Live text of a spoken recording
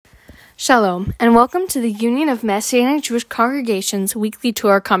Shalom, and welcome to the Union of Messianic Jewish Congregations weekly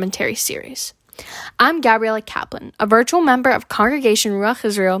Torah commentary series. I'm Gabriella Kaplan, a virtual member of Congregation Ruach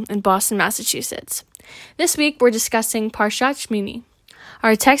Israel in Boston, Massachusetts. This week we're discussing Parshat Shmini.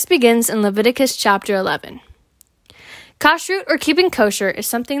 Our text begins in Leviticus chapter 11. Kashrut, or keeping kosher, is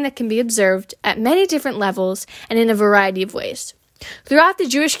something that can be observed at many different levels and in a variety of ways. Throughout the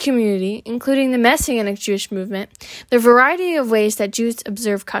Jewish community, including the Messianic Jewish movement, there are a variety of ways that Jews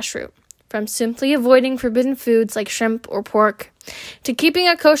observe kashrut, from simply avoiding forbidden foods like shrimp or pork, to keeping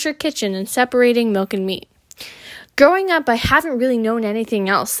a kosher kitchen and separating milk and meat. Growing up, I haven't really known anything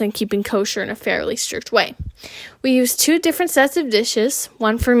else than keeping kosher in a fairly strict way. We use two different sets of dishes,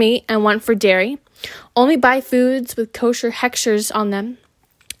 one for meat and one for dairy, only buy foods with kosher hechshers on them,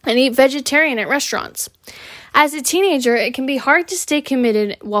 and eat vegetarian at restaurants. As a teenager, it can be hard to stay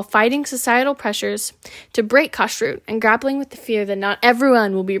committed while fighting societal pressures to break kashrut and grappling with the fear that not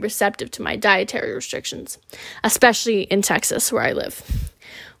everyone will be receptive to my dietary restrictions, especially in Texas, where I live.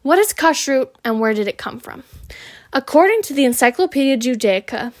 What is kashrut and where did it come from? According to the Encyclopedia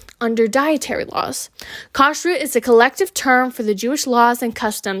Judaica, under dietary laws, kashrut is a collective term for the Jewish laws and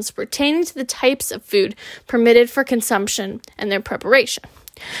customs pertaining to the types of food permitted for consumption and their preparation.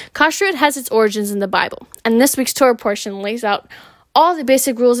 Kashrut has its origins in the Bible, and this week's Torah portion lays out all the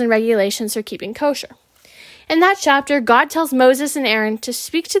basic rules and regulations for keeping kosher. In that chapter, God tells Moses and Aaron to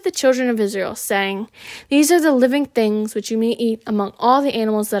speak to the children of Israel, saying, "These are the living things which you may eat among all the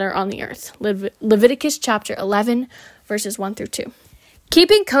animals that are on the earth." Leviticus chapter 11, verses 1 through 2.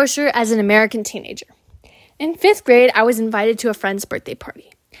 Keeping kosher as an American teenager. In 5th grade, I was invited to a friend's birthday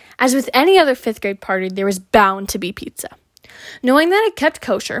party. As with any other 5th grade party, there was bound to be pizza. Knowing that I kept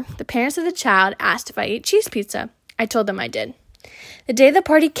kosher, the parents of the child asked if I ate cheese pizza. I told them I did. The day the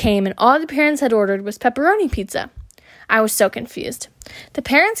party came and all the parents had ordered was pepperoni pizza. I was so confused. The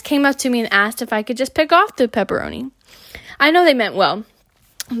parents came up to me and asked if I could just pick off the pepperoni. I know they meant well,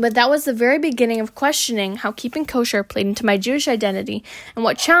 but that was the very beginning of questioning how keeping kosher played into my Jewish identity and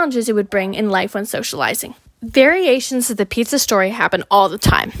what challenges it would bring in life when socializing. Variations of the pizza story happen all the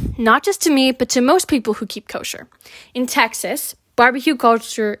time, not just to me, but to most people who keep kosher. In Texas, barbecue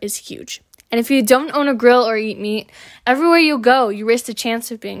culture is huge. And if you don't own a grill or eat meat, everywhere you go, you risk the chance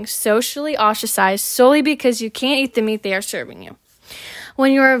of being socially ostracized solely because you can't eat the meat they are serving you.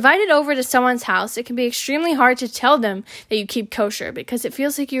 When you are invited over to someone's house, it can be extremely hard to tell them that you keep kosher because it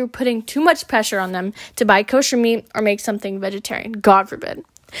feels like you're putting too much pressure on them to buy kosher meat or make something vegetarian, God forbid.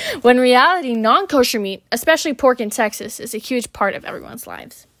 When in reality, non-kosher meat, especially pork in Texas, is a huge part of everyone's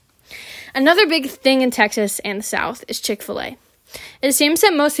lives. Another big thing in Texas and the South is Chick-fil-A. It seems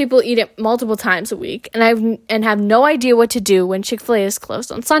that most people eat it multiple times a week and have no idea what to do when Chick-fil-A is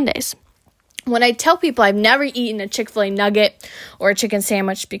closed on Sundays. When I tell people I've never eaten a Chick-fil-A nugget or a chicken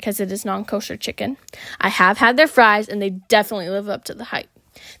sandwich because it is non-kosher chicken, I have had their fries and they definitely live up to the hype.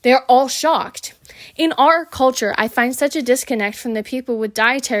 They are all shocked. In our culture, I find such a disconnect from the people with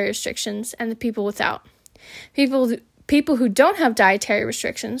dietary restrictions and the people without. People who don't have dietary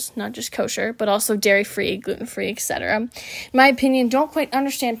restrictions, not just kosher, but also dairy-free, gluten-free, etc., in my opinion, don't quite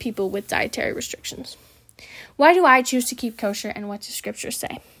understand people with dietary restrictions. Why do I choose to keep kosher, and what does Scripture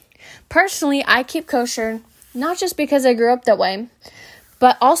say? Personally, I keep kosher not just because I grew up that way,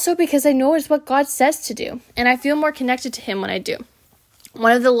 but also because I know it's what God says to do, and I feel more connected to Him when I do.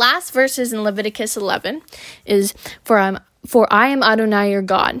 One of the last verses in Leviticus 11 is, For I am Adonai your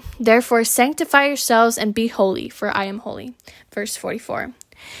God. Therefore sanctify yourselves and be holy, for I am holy. Verse 44.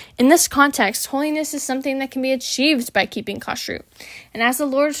 In this context, holiness is something that can be achieved by keeping kashrut. And as the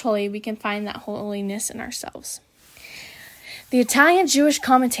Lord is holy, we can find that holiness in ourselves. The Italian Jewish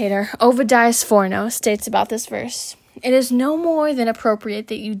commentator Ovidiu Sforno states about this verse, "It is no more than appropriate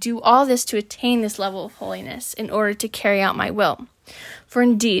that you do all this to attain this level of holiness in order to carry out my will. For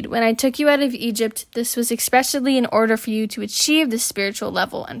indeed, when I took you out of Egypt, this was expressly in order for you to achieve this spiritual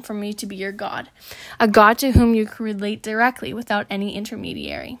level and for me to be your God, a God to whom you can relate directly without any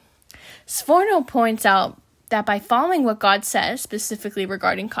intermediary." Sforno points out that by following what God says, specifically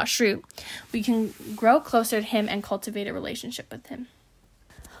regarding kashrut, we can grow closer to Him and cultivate a relationship with Him.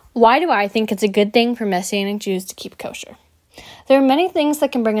 Why do I think it's a good thing for Messianic Jews to keep kosher? There are many things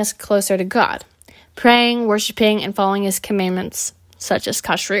that can bring us closer to God: praying, worshiping, and following His commandments, such as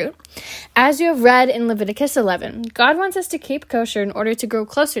kashrut. As you have read in Leviticus 11, God wants us to keep kosher in order to grow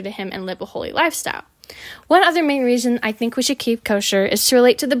closer to Him and live a holy lifestyle. One other main reason I think we should keep kosher is to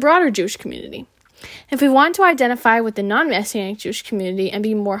relate to the broader Jewish community. If we want to identify with the non-Messianic Jewish community and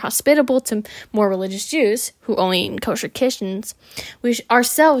be more hospitable to more religious Jews who only eat in kosher kitchens, we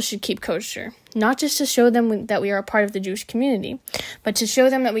ourselves should keep kosher, not just to show them that we are a part of the Jewish community, but to show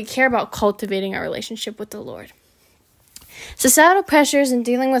them that we care about cultivating our relationship with the Lord. Societal pressures and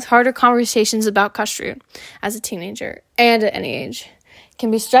dealing with harder conversations about kashrut as a teenager and at any age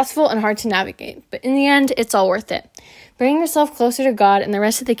can be stressful and hard to navigate, but in the end, it's all worth it. Bringing yourself closer to God and the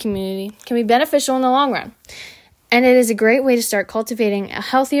rest of the community can be beneficial in the long run, and it is a great way to start cultivating a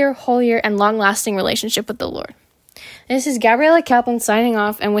healthier, holier, and long-lasting relationship with the Lord. This is Gabriella Kaplan signing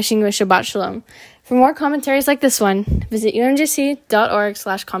off and wishing you a Shabbat Shalom. For more commentaries like this one, visit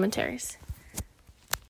umjc.org/commentaries.